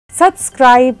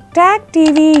Subscribe Tag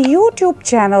TV YouTube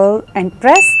channel and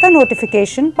press the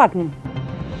notification button.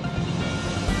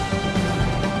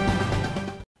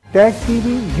 Tag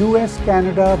TV US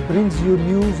Canada brings you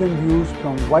news and views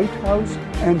from White House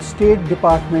and State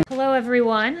Department. Hello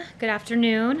everyone, good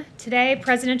afternoon. Today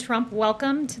President Trump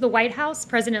welcomed to the White House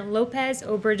President López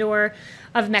Obrador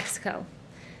of Mexico.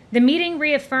 The meeting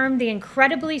reaffirmed the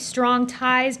incredibly strong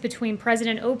ties between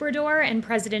President Obrador and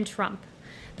President Trump.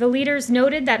 The leaders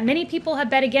noted that many people have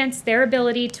bet against their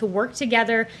ability to work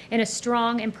together in a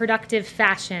strong and productive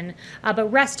fashion,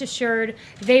 but rest assured,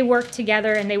 they work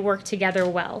together and they work together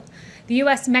well. The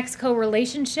U.S.-Mexico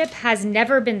relationship has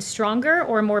never been stronger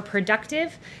or more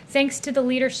productive, thanks to the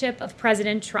leadership of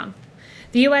President Trump.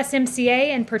 The USMCA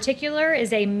in particular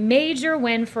is a major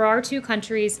win for our two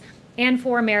countries and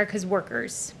for America's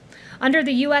workers. Under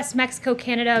the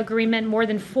U.S.-Mexico-Canada agreement, more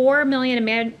than 4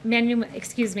 million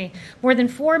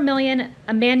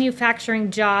manufacturing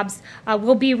jobs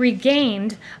will be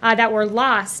regained that were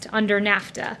lost under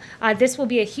NAFTA. This will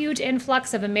be a huge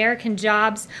influx of American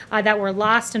jobs that were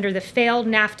lost under the failed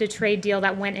NAFTA trade deal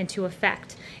that went into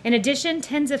effect. In addition,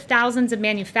 tens of thousands of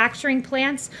manufacturing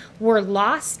plants were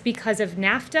lost because of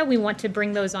NAFTA. We want to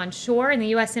bring those on shore, and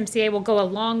the USMCA will go a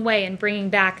long way in bringing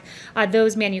back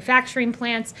those manufacturing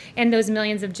plants and those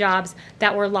millions of jobs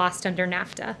that were lost under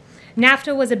NAFTA.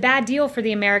 NAFTA was a bad deal for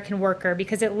the American worker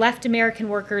because it left American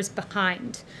workers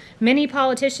behind. Many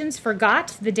politicians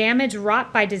forgot the damage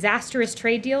wrought by disastrous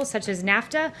trade deals such as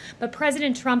NAFTA, but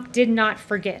President Trump did not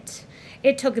forget.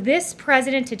 It took this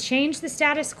president to change the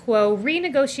status quo,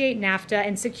 renegotiate NAFTA,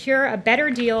 and secure a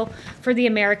better deal for the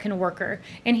American worker.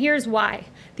 And here's why.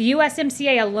 The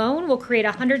USMCA alone will create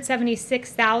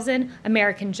 176,000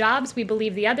 American jobs. We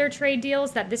believe the other trade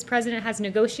deals that this president has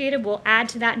negotiated will add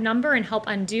to that number and help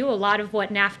undo a lot of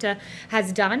what NAFTA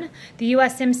has done. The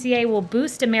USMCA will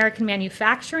boost American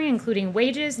manufacturing, including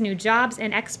wages, new jobs,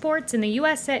 and exports. And the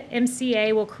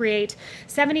USMCA will create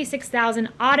 76,000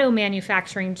 auto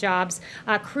manufacturing jobs,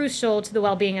 crucial to the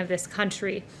well-being of this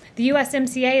country. The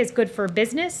USMCA is good for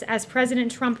business. As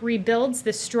President Trump rebuilds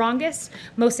the strongest,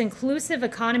 most inclusive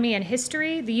economy in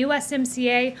history, the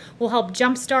USMCA will help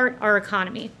jumpstart our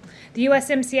economy. The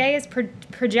USMCA is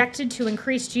projected to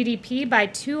increase GDP by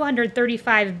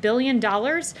 $235 billion.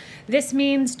 This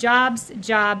means jobs,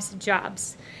 jobs,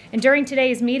 jobs. And during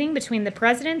today's meeting between the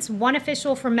presidents, one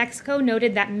official from Mexico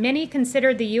noted that many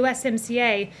considered the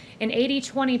USMCA an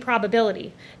 80-20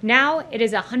 probability. Now it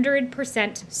is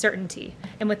 100% certainty.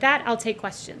 And with that, I'll take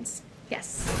questions.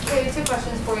 Yes? Okay, two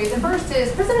questions for you. The first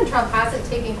is, President Trump hasn't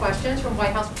taken questions from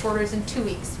White House reporters in 2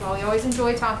 weeks. While we always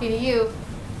enjoy talking to you,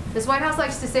 this White House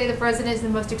likes to say the president is the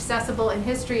most accessible in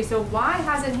history, so why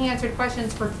hasn't he answered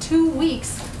questions for 2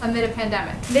 weeks amid a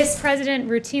pandemic? This president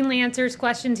routinely answers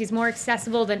questions. He's more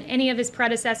accessible than any of his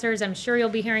predecessors. I'm sure you'll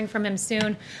be hearing from him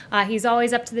soon. He's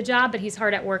always up to the job, but he's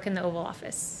hard at work in the Oval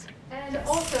Office. And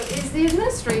also, is the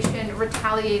administration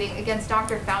retaliating against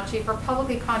Dr. Fauci for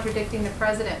publicly contradicting the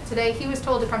president? Today, he was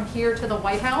told to come here to the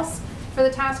White House for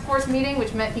the task force meeting,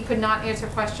 which meant he could not answer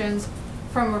questions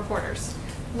from reporters.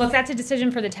 Look, that's a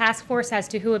decision for the task force as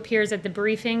to who appears at the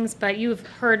briefings, but you've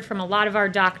heard from a lot of our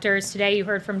doctors. Today you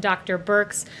heard from Dr.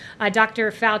 Birx. Dr.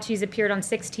 Fauci's appeared on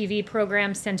 6 TV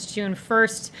programs since June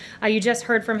 1st. You just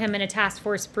heard from him in a task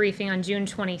force briefing on June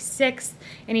 26th,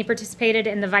 and he participated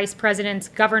in the Vice President's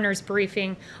governor's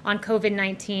briefing on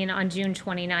COVID-19 on June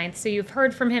 29th. So you've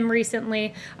heard from him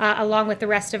recently, along with the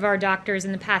rest of our doctors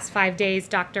in the past 5 days.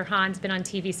 Dr. Hahn's been on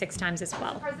TV 6 times as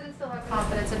well. Does the president still have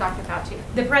confidence in Dr. Fauci?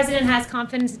 The president has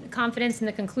confidence in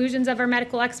the conclusions of our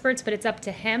medical experts, but it's up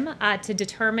to him to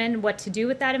determine what to do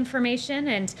with that information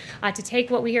and to take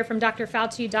what we hear from Dr.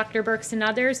 Fauci, Dr. Birx, and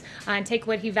others, and take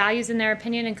what he values in their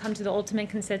opinion and come to the ultimate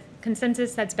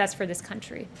consensus that's best for this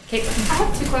country. Kayleigh. I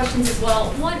have 2 questions as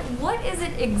well. One, what is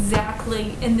it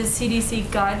exactly in the CDC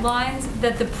guidelines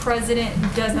that the president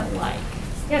doesn't like?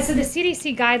 Yeah, so the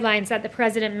CDC guidelines that the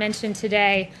president mentioned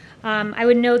today, I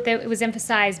would note that it was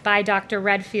emphasized by Dr.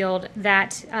 Redfield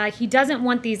that he doesn't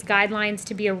want these guidelines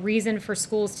to be a reason for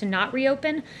schools to not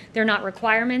reopen. They're not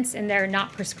requirements and they're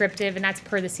not prescriptive, and that's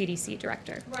per the CDC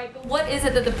director. Right, but what is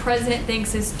it that the president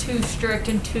thinks is too strict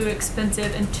and too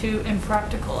expensive and too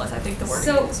impractical, as I think the word is?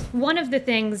 So one of the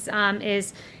things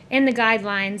is in the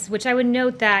guidelines, which I would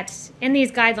note that in these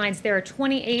guidelines there are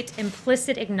 28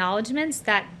 implicit acknowledgments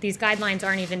that these guidelines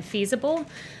aren't even feasible.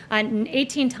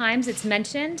 18 times it's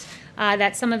mentioned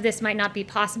that some of this might not be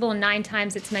possible, and 9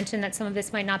 times it's mentioned that some of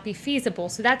this might not be feasible.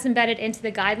 So that's embedded into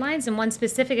the guidelines, and one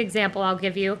specific example I'll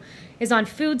give you is on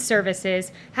food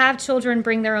services. Have children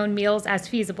bring their own meals as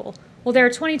feasible. Well, there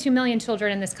are 22 million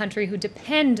children in this country who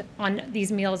depend on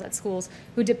these meals at schools,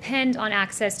 who depend on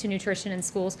access to nutrition in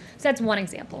schools. So that's one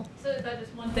example. So is that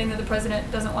just one thing that the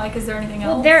president doesn't like? Is there anything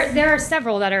else? Well, there are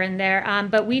several that are in there,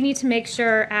 but we need to make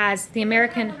sure as the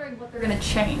American... I'm wondering what they're going to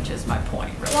change is my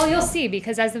point, really. Well, you'll see,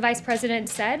 because as the Vice President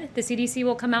said, the CDC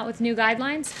will come out with new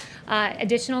guidelines,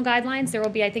 additional guidelines. There will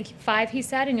be, I think, 5, he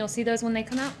said, and you'll see those when they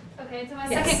come out. Okay, so my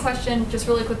Yes. second question, just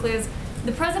really quickly, is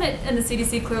the president and the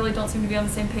CDC clearly don't seem to be on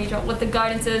the same page on what the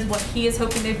guidance is, what he is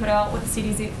hoping they put out, what the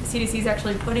CDC is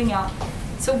actually putting out.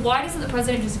 So why doesn't the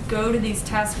president just go to these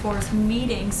task force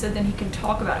meetings so then he can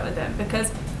talk about it with them?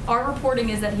 Because our reporting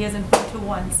is that he hasn't been to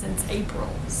one since April.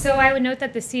 So I would note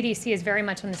that the CDC is very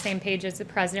much on the same page as the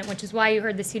president, which is why you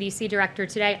heard the CDC director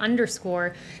today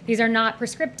underscore these are not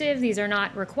prescriptive, these are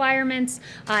not requirements,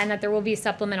 and that there will be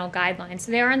supplemental guidelines.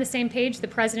 So they are on the same page. The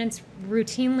president's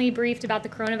routinely briefed about the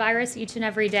coronavirus each and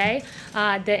every day.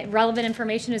 The relevant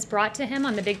information is brought to him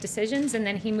on the big decisions, and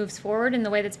then he moves forward in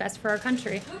the way that's best for our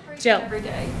country. Jill. Every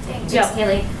day. Thanks, Jill.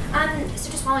 Kayleigh.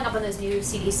 So just following up on those new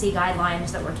CDC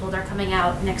guidelines that we're told are coming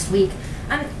out next week,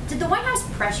 did the White House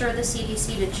pressure the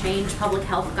CDC to change public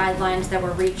health guidelines that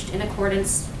were reached in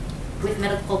accordance with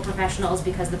medical professionals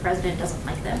because the president doesn't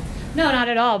like them? No, not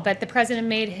at all. But the president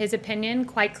made his opinion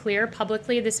quite clear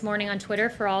publicly this morning on Twitter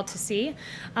for all to see.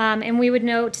 And we would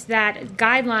note that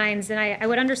guidelines, and I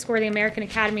would underscore the American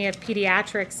Academy of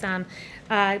Pediatrics,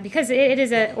 because it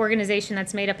is an organization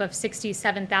that's made up of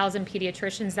 67,000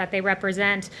 pediatricians that they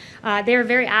represent. They are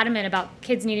very adamant about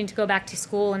kids needing to go back to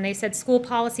school, and they said school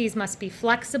policies must be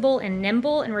flexible and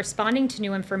nimble in responding to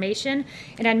new information,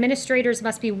 and administrators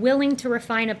must be willing to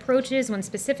refine approaches when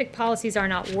specific policies are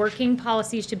not working.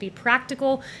 Policies should be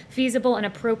practical, feasible, and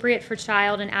appropriate for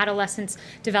child and adolescent's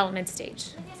development stage.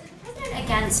 Is the president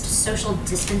against social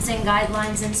distancing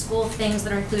guidelines in school, things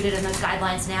that are included in those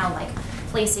guidelines now, like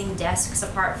placing desks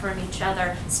apart from each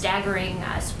other, staggering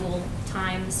school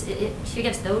times? Is he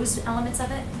against those elements of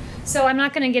it? So I'm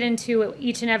not going to get into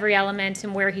each and every element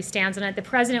and where he stands on it. The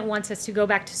president wants us to go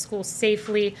back to school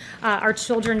safely. Our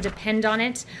children depend on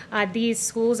it. These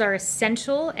schools are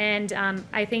essential, and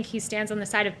I think he stands on the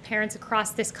side of parents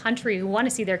across this country who want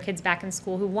to see their kids back in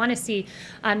school, who want to see,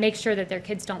 make sure that their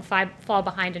kids don't fall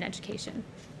behind in education.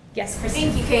 Yes,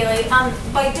 Christine. Thank you,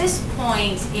 Kayleigh. By this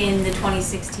point in the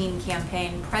 2016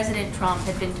 campaign, President Trump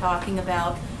had been talking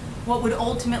about what would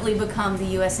ultimately become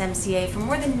the USMCA for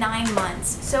more than 9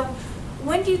 months. So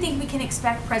when do you think we can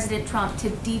expect President Trump to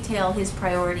detail his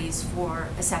priorities for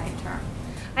a second term?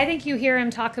 I think you hear him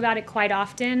talk about it quite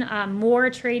often. More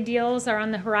trade deals are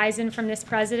on the horizon from this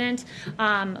president,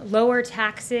 lower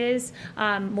taxes,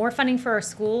 more funding for our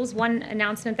schools. One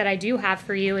announcement that I do have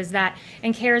for you is that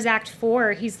in CARES Act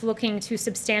 4, he's looking to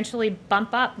substantially bump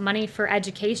up money for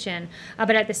education,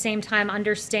 but at the same time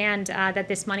understand that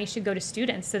this money should go to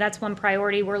students. So that's one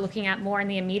priority we're looking at more in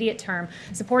the immediate term,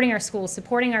 supporting our schools,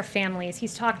 supporting our families.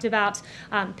 He's talked about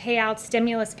payouts,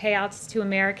 stimulus payouts to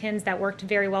Americans that worked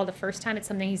very well the first time. It's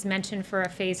something he's mentioned for a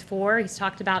phase 4. He's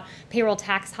talked about payroll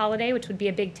tax holiday, which would be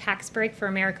a big tax break for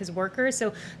America's workers.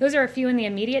 So those are a few in the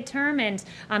immediate term, and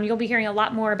you'll be hearing a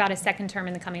lot more about a second term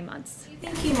in the coming months. Do you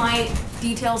think he might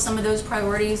detail some of those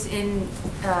priorities in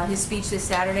his speech this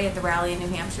Saturday at the rally in New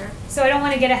Hampshire? So I don't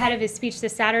want to get ahead of his speech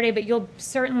this Saturday, but you'll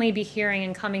certainly be hearing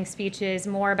in coming speeches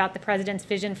more about the president's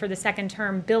vision for the second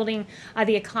term. Building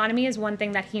the economy is one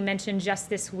thing that he mentioned just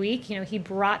this week. You know, he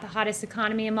brought the hottest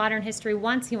economy in modern history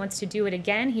once. He wants to do it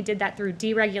again. He did that through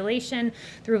deregulation,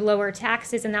 through lower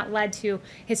taxes, and that led to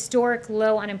historic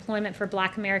low unemployment for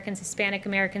Black Americans, Hispanic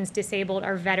Americans, disabled,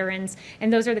 our veterans,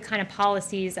 and those are the kind of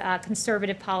policies,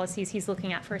 conservative policies he's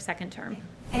looking at for a second term.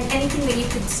 And anything that you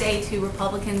could say to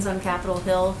Republicans on Capitol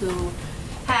Hill who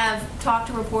have talked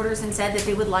to reporters and said that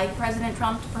they would like President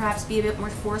Trump to perhaps be a bit more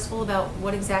forceful about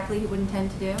what exactly he would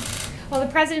intend to do? Well, the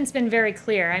president's been very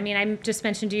clear. I mean, I just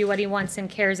mentioned to you what he wants in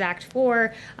CARES Act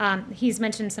 4. He's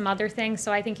mentioned some other things,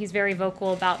 so I think he's very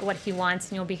vocal about what he wants,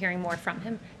 and you'll be hearing more from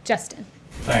him. Justin.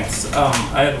 Thanks.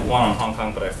 I had one on Hong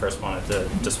Kong, but I first wanted to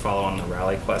just follow on the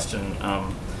rally question.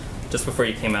 Just before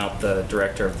you came out, the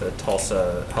director of the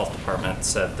Tulsa Health Department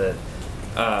said that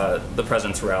the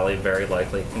president's rally very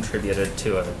likely contributed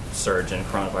to a surge in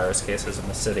coronavirus cases in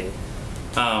the city.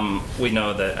 We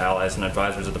know that allies and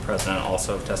advisors of the president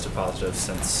also have tested positive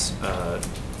since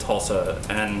Tulsa,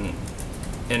 and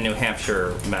in New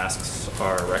Hampshire, masks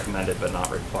are recommended but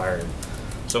not required.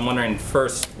 So I'm wondering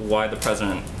first why the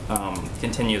president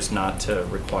continues not to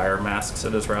require masks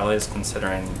at his rallies,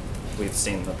 considering we've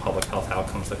seen the public health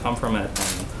outcomes that come from it,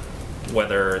 and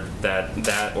whether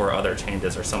that or other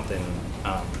changes are something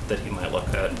that he might look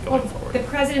at going forward. The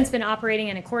president's been operating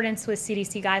in accordance with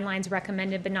CDC guidelines,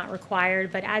 recommended but not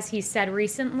required. But as he said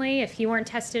recently, if he weren't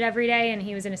tested every day and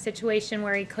he was in a situation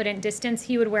where he couldn't distance,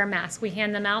 he would wear masks. We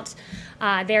hand them out.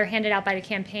 They're handed out by the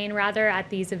campaign, rather, at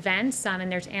these events,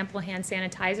 and there's ample hand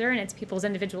sanitizer, and it's people's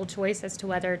individual choice as to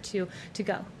whether to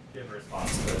go. Do you have a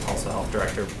response to the Tulsa Health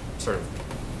Director sort of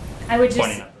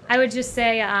pointing out? I would just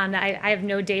say that I have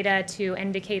no data to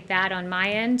indicate that on my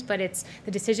end, but it's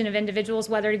the decision of individuals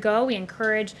whether to go. We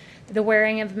encourage the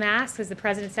wearing of masks. As the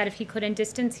president said, if he couldn't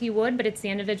distance, he would, but it's the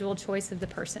individual choice of the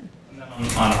person. And then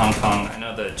on Hong Kong, I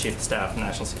know the Chief of Staff,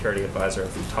 National Security Advisor,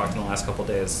 have talked in the last couple of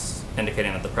days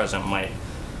indicating that the president might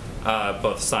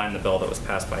both sign the bill that was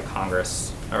passed by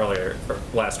Congress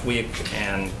last week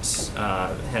and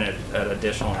hinted at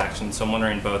additional action. So I'm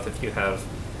wondering both if you have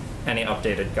any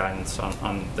updated guidance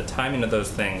on the timing of those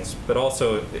things, but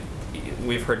also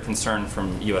we've heard concern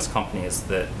from U.S. companies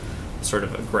that sort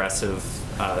of aggressive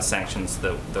sanctions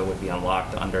that would be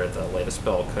unlocked under the latest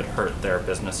bill could hurt their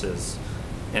businesses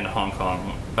in Hong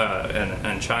Kong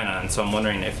and China. And so I'm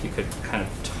wondering if you could kind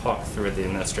of talk through the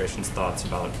administration's thoughts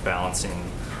about balancing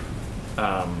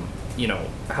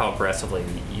how aggressively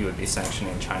you would be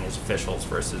sanctioning Chinese officials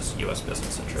versus U.S.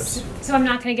 business interests. So I'm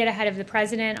not going to get ahead of the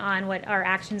president on what our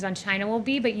actions on China will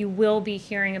be, but you will be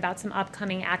hearing about some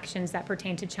upcoming actions that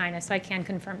pertain to China, so I can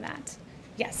confirm that.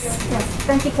 Yes. Yes.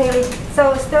 Thank you, Kayleigh.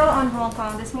 So still on Hong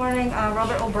Kong, this morning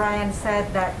Robert O'Brien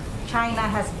said that China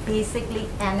has basically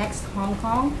annexed Hong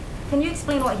Kong. Can you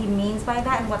explain what he means by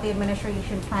that and what the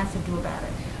administration plans to do about it?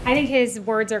 I think his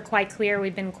words are quite clear.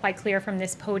 We've been quite clear from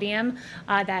this podium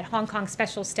that Hong Kong's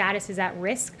special status is at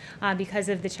risk because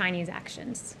of the Chinese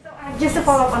actions. So, just to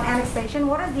follow up on annexation,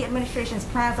 what are the administration's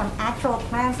plans on actual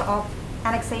plans of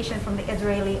annexation from the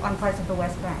Israeli on parts of the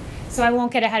West Bank? So I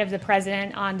won't get ahead of the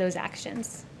president on those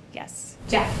actions. Yes.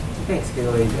 Jeff. Thanks,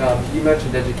 Kayleigh. You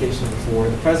mentioned education before.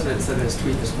 The president said in his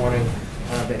tweet this morning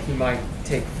that he might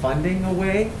take funding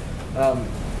away.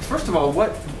 First of all,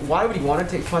 why would he want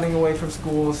to take funding away from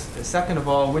schools? Second of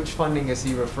all, which funding is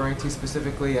he referring to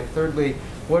specifically? And thirdly,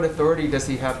 what authority does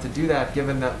he have to do that,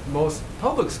 given that most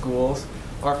public schools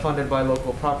are funded by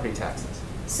local property taxes?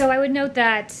 So I would note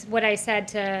that what I said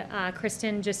to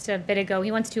Kristen just a bit ago,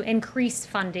 he wants to increase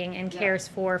funding and cares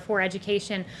for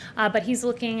education, but he's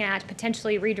looking at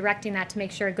potentially redirecting that to make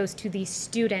sure it goes to the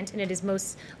student, and it is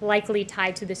most likely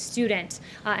tied to the student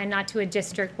and not to a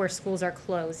district where schools are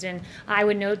closed. And I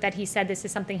would note that he said this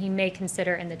is something he may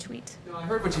consider in the tweet. No, I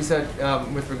heard what you said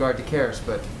with regard to CARES,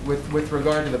 but with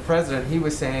regard to the president, he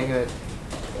was saying that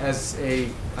as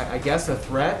I guess a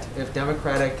threat if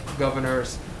Democratic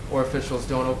governors or officials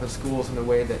don't open schools in the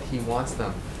way that he wants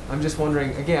them. I'm just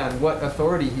wondering, again, what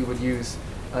authority he would use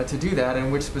to do that and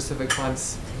which specific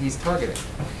funds he's targeting.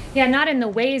 Yeah, not in the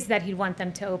ways that he'd want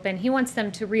them to open. He wants them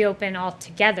to reopen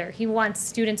altogether. He wants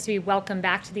students to be welcomed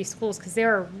back to these schools because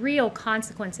there are real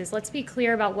consequences. Let's be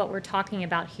clear about what we're talking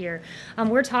about here.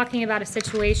 We're talking about a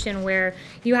situation where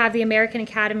you have the American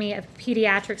Academy of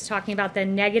Pediatrics talking about the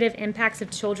negative impacts of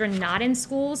children not in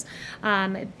schools.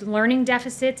 Learning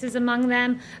deficits is among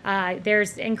them.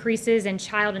 There's increases in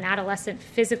child and adolescent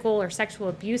physical or sexual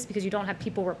abuse because you don't have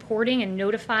people reporting and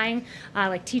notifying,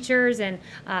 like teachers and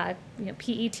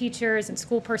PE teachers and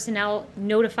school personnel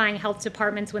notifying health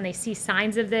departments when they see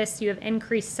signs of this. You have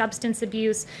increased substance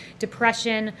abuse,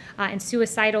 depression, and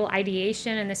suicidal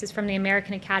ideation, and this is from the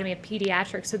American Academy of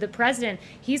Pediatrics. So the president,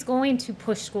 he's going to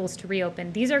push schools to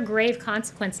reopen. These are grave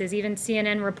consequences. Even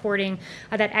CNN reporting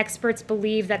that experts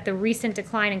believe that the recent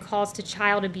decline in calls to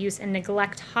child abuse and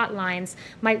neglect hotlines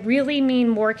might really mean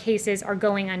more cases are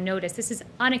going unnoticed. This is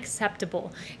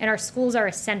unacceptable, and our schools are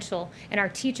essential, and our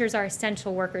teachers are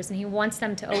essential workers, and he wants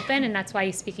them to open, and that's why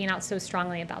he's speaking out so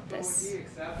strongly about this. Would he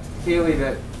accept,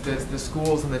 Kayleigh, that the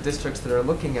schools and the districts that are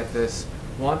looking at this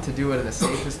want to do it in the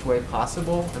safest way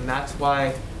possible, and that's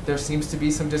why there seems to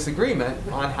be some disagreement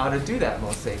on how to do that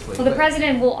most safely? Well, the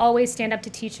president will always stand up to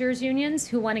teachers unions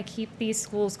who want to keep these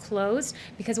schools closed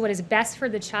because what is best for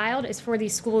the child is for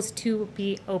these schools to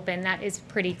be open. That is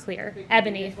pretty clear.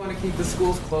 Ebony. You want to keep the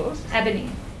schools closed? Ebony.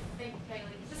 Thank you,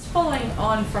 Kayleigh. Just following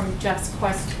on from Jeff's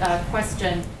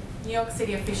question, New York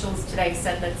City officials today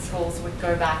said that schools would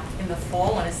go back in the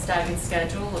fall on a staggered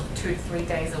schedule of 2 to 3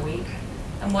 days a week.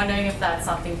 I'm wondering if that's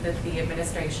something that the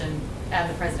administration and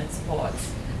the president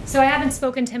supports. So I haven't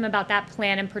spoken to him about that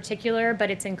plan in particular,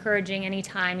 but it's encouraging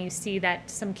anytime you see that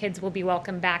some kids will be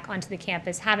welcomed back onto the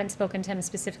campus. Haven't spoken to him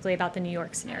specifically about the New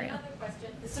York scenario. Another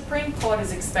question. The Supreme Court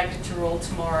is expected to rule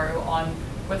tomorrow on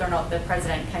whether or not the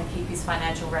president can keep his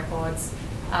financial records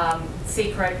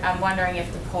secret. I'm wondering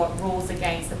if the court rules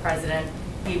against the president,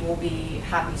 he will be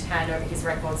happy to hand over his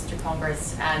records to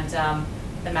Congress and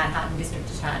the Manhattan District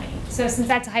Attorney. So since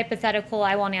that's a hypothetical,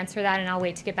 I won't answer that, and I'll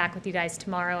wait to get back with you guys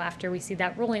tomorrow after we see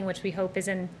that ruling, which we hope is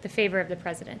in the favor of the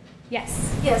president.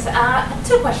 Yes? Yes,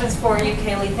 two questions for you,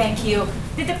 Kayleigh. Thank you.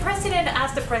 Did the president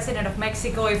ask the president of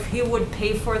Mexico if he would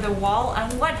pay for the wall,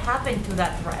 and what happened to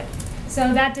that threat?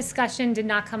 So that discussion did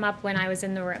not come up when I was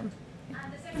in the room.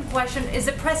 Question, is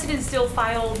the president still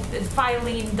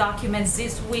filing documents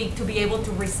this week to be able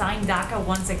to resign DACA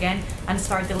once again and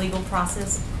start the legal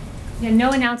process? Yeah,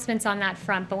 no announcements on that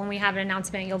front, but when we have an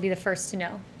announcement, you'll be the first to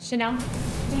know. Chanel?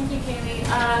 Thank you,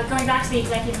 Kayleigh. Going back to the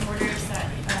executive orders that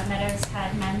Meadows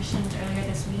had mentioned earlier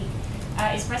this week,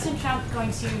 is President Trump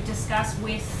going to discuss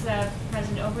with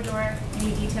President Obrador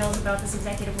any details about this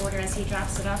executive order as he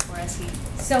drafts it up, or as he?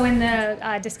 So in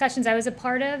the discussions I was a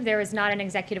part of, there was not an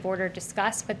executive order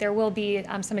discussed, but there will be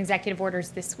some executive orders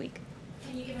this week.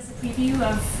 Can you give us a preview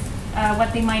of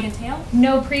what they might entail?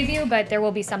 No preview, but there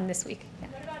will be some this week. Yeah.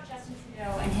 What about Justin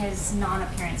Trudeau and his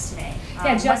non-appearance today?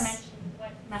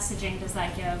 What messaging does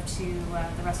that give to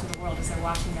the rest of the world as they're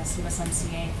watching this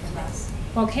USMCA for us?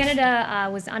 Well, Canada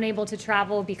was unable to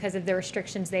travel because of the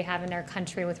restrictions they have in their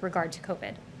country with regard to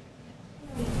COVID.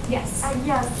 Yes.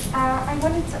 I'm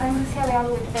Lucia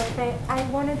Leal with EFE. I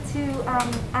wanted to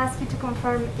ask you to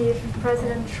confirm if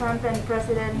President Trump and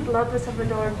President López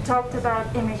Obrador talked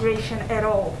about immigration at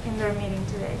all in their meeting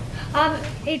today.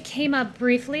 It came up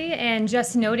briefly, and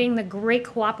just noting the great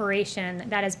cooperation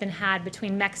that has been had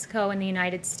between Mexico and the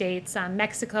United States.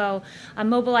 Mexico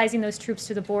mobilizing those troops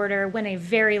to the border went a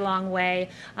very long way.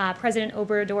 President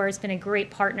Obrador has been a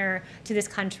great partner to this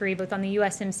country, both on the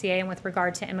USMCA and with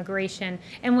regard to immigration.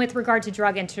 And with regard to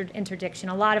drug interdiction,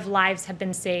 a lot of lives have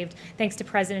been saved thanks to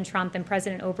President Trump and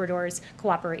President Obrador's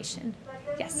cooperation.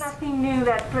 Yes. Nothing new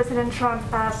that President Trump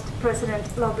asked President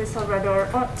López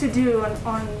Obrador to do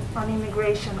on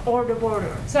immigration or the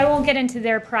border. So I won't get into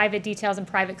their private details and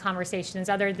private conversations,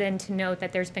 other than to note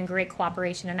that there's been great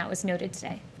cooperation, and that was noted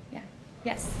today. Yeah.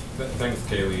 Yes. Thanks,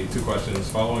 Kayleigh. Two questions.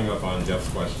 Following up on Jeff's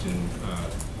question,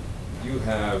 you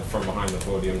have, from behind the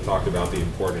podium, talked about the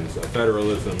importance of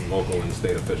federalism, local and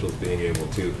state officials being able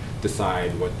to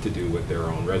decide what to do with their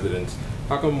own residents.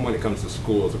 How come when it comes to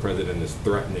schools, the president is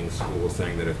threatening schools,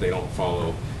 saying that if they don't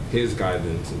follow his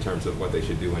guidance in terms of what they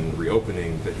should do in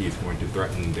reopening, that he's going to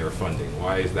threaten their funding?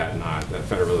 Why is that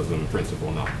federalism principle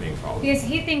not being followed? Because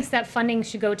he thinks that funding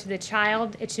should go to the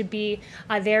child. It should be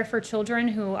there for children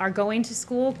who are going to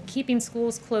school. Keeping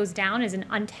schools closed down is an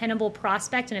untenable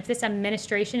prospect, and if this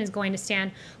administration is going to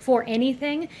stand for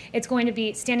anything, it's going to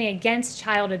be standing against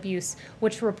child abuse,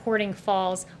 which reporting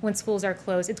falls when schools are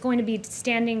closed. It's going to be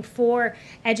standing for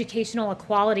educational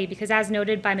equality, because as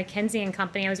noted by McKinsey and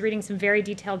Company, I was reading some very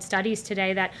detailed studies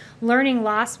today that learning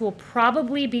loss will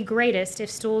probably be greatest if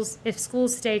schools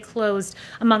stay closed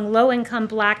among low-income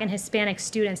Black and Hispanic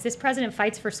students. This president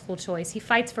fights for school choice. He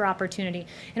fights for opportunity,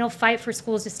 and he'll fight for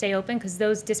schools to stay open, because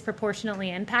those disproportionately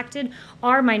impacted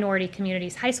are minority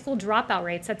communities. High school dropout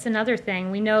rates, that's another thing.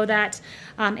 We know that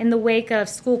in the wake of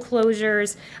school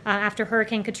closures after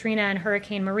Hurricane Katrina and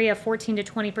Hurricane Maria, 14 to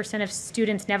 20% of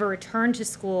students never returned to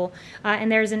school,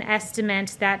 and there's an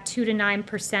estimate that 2 to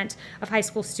 9% of high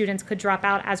school students could drop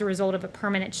out as a result of a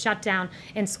permanent shutdown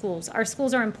in schools. Our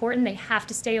schools are important. They have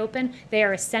to stay open. They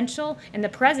are essential, and the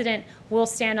president will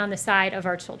stand on the side of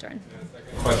our children.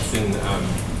 Question,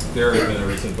 there has been a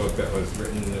recent book that was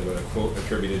written with a quote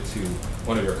attributed to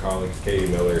one of your colleagues, Katie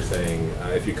Miller, saying,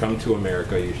 if you come to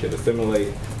America, you should assimilate.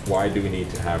 Why do we need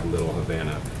to have Little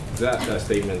Havana? Is that a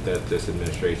statement that this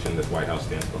administration, this White House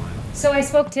stands behind? So I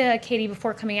spoke to Katie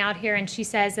before coming out here, and she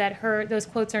says that those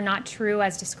quotes are not true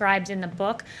as described in the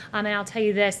book. And I'll tell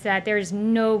you this, that there's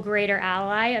no greater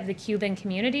ally of the Cuban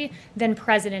community than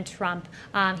President Trump.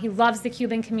 He loves the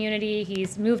Cuban community.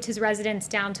 He's moved his residence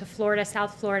down to Florida,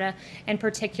 South Florida in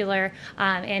particular.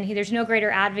 And there's no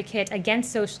greater advocate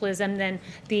against socialism than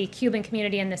the Cuban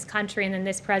community in this country, and than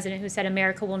this president who said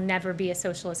America will never be a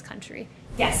socialist country.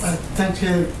 Yes. Thanks,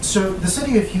 Kayleigh. So the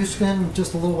city of Houston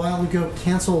just a little while ago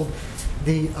canceled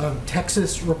the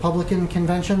Texas Republican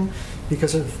convention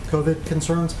because of COVID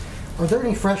concerns. Are there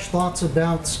any fresh thoughts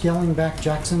about scaling back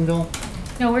Jacksonville?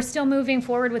 No, we're still moving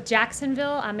forward with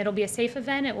Jacksonville. It'll be a safe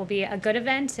event, it will be a good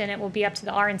event, and it will be up to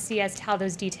the RNC as to how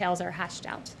those details are hashed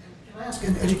out. Can I ask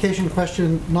an education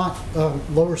question, not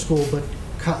lower school, but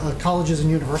colleges and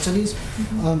universities?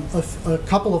 A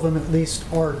couple of them at least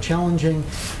are challenging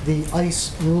the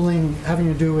ICE ruling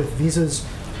having to do with visas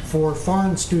for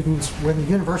foreign students when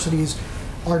the universities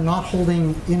are not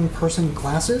holding in-person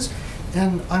classes.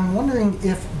 And I'm wondering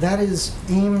if that is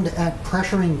aimed at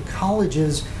pressuring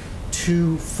colleges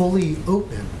to fully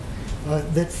open,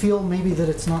 that feel maybe that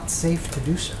it's not safe to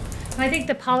do so. I think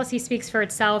the policy speaks for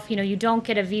itself. You know, you don't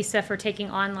get a visa for taking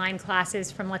online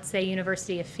classes from, let's say,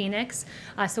 University of Phoenix.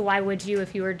 So why would you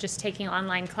if you were just taking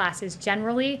online classes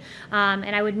generally?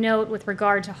 And I would note with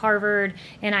regard to Harvard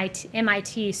and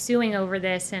MIT suing over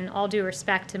this, and all due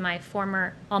respect to my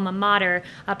former alma mater,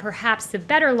 perhaps the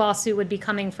better lawsuit would be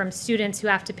coming from students who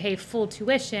have to pay full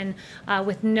tuition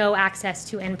with no access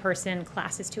to in-person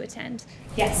classes to attend.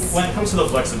 Yes? When it comes to the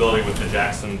flexibility with the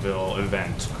Jacksonville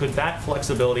event, could that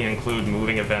flexibility include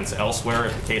moving events elsewhere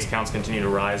if the case counts continue to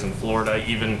rise in Florida,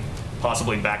 even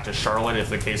possibly back to Charlotte if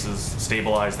the cases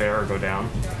stabilize there or go down?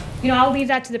 You know, I'll leave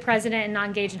that to the president and not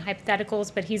engage in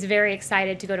hypotheticals, but he's very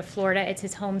excited to go to Florida. It's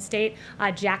his home state.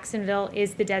 Jacksonville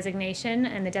is the designation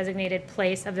and the designated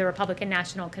place of the Republican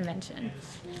National Convention.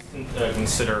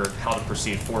 Consider how to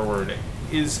proceed forward.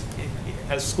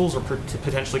 As schools are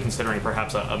potentially considering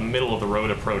perhaps a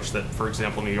middle-of-the-road approach that, for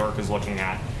example, New York is looking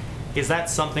at, is that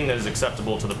something that is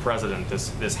acceptable to the president,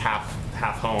 this half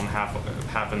home,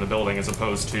 half in the building, as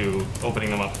opposed to opening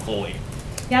them up fully?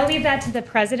 Yeah, I'll leave that to the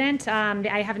president.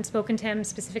 I haven't spoken to him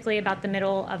specifically about the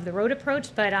middle-of-the-road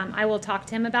approach, but I will talk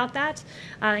to him about that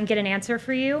and get an answer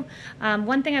for you.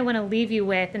 One thing I want to leave you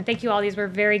with, and thank you all, these were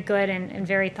very good and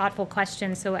very thoughtful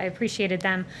questions, so I appreciated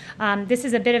them. This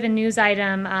is a bit of a news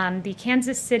item. The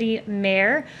Kansas City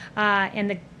mayor and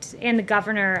the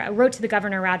governor wrote to the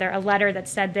governor a letter that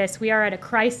said this: "We are at a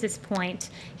crisis point,"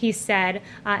 he said,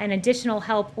 and additional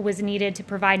help was needed to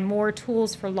provide more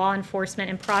tools for law enforcement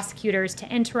and prosecutors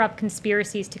to interrupt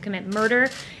conspiracies to commit murder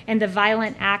and the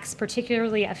violent acts,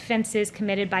 particularly offenses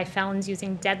committed by felons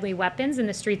using deadly weapons in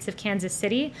the streets of Kansas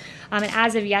City. And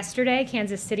as of yesterday,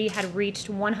 Kansas City had reached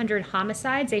 100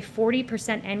 homicides, a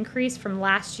 40% increase from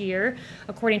last year,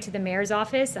 according to the mayor's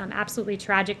office. Absolutely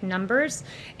tragic numbers.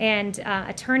 And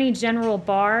Attorney General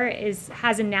Barr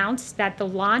has announced that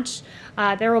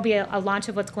there will be a launch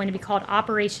of what's going to be called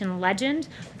Operation Legend.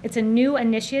 It's a new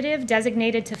initiative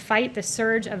designated to fight the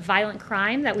surge of violent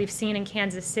crime that we've seen in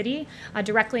Kansas City,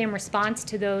 directly in response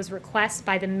to those requests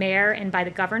by the mayor and by the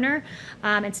governor.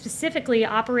 And specifically,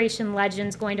 Operation Legend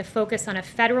is going to focus on a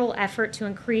federal effort to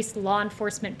increase law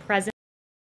enforcement presence